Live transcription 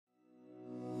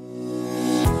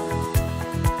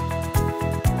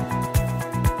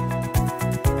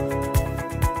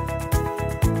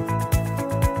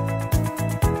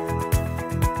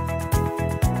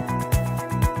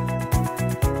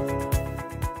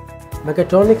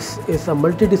Mechatronics is a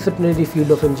multidisciplinary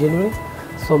field of engineering.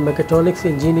 So mechatronics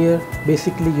engineer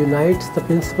basically unites the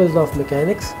principles of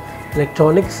mechanics,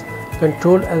 electronics,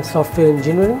 control and software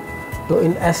engineering. So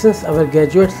in essence, our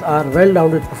graduates are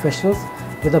well-rounded professionals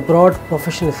with a broad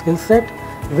professional skill set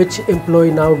which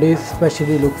employees nowadays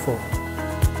especially look for.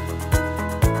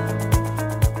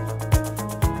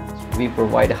 We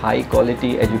provide high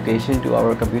quality education to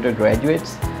our computer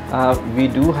graduates. We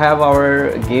do have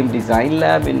our game design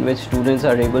lab in which students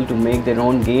are able to make their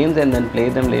own games and then play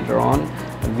them later on.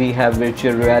 We have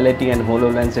virtual reality and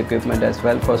HoloLens equipment as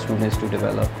well for students to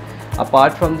develop.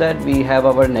 Apart from that, we have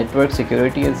our network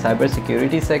security and cyber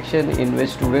security section in which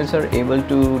students are able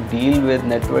to deal with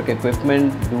network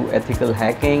equipment, do ethical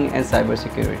hacking and cyber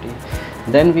security.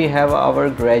 Then we have our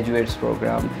graduates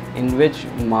program in which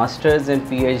masters and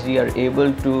PhD are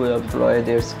able to employ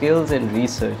their skills in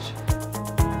research.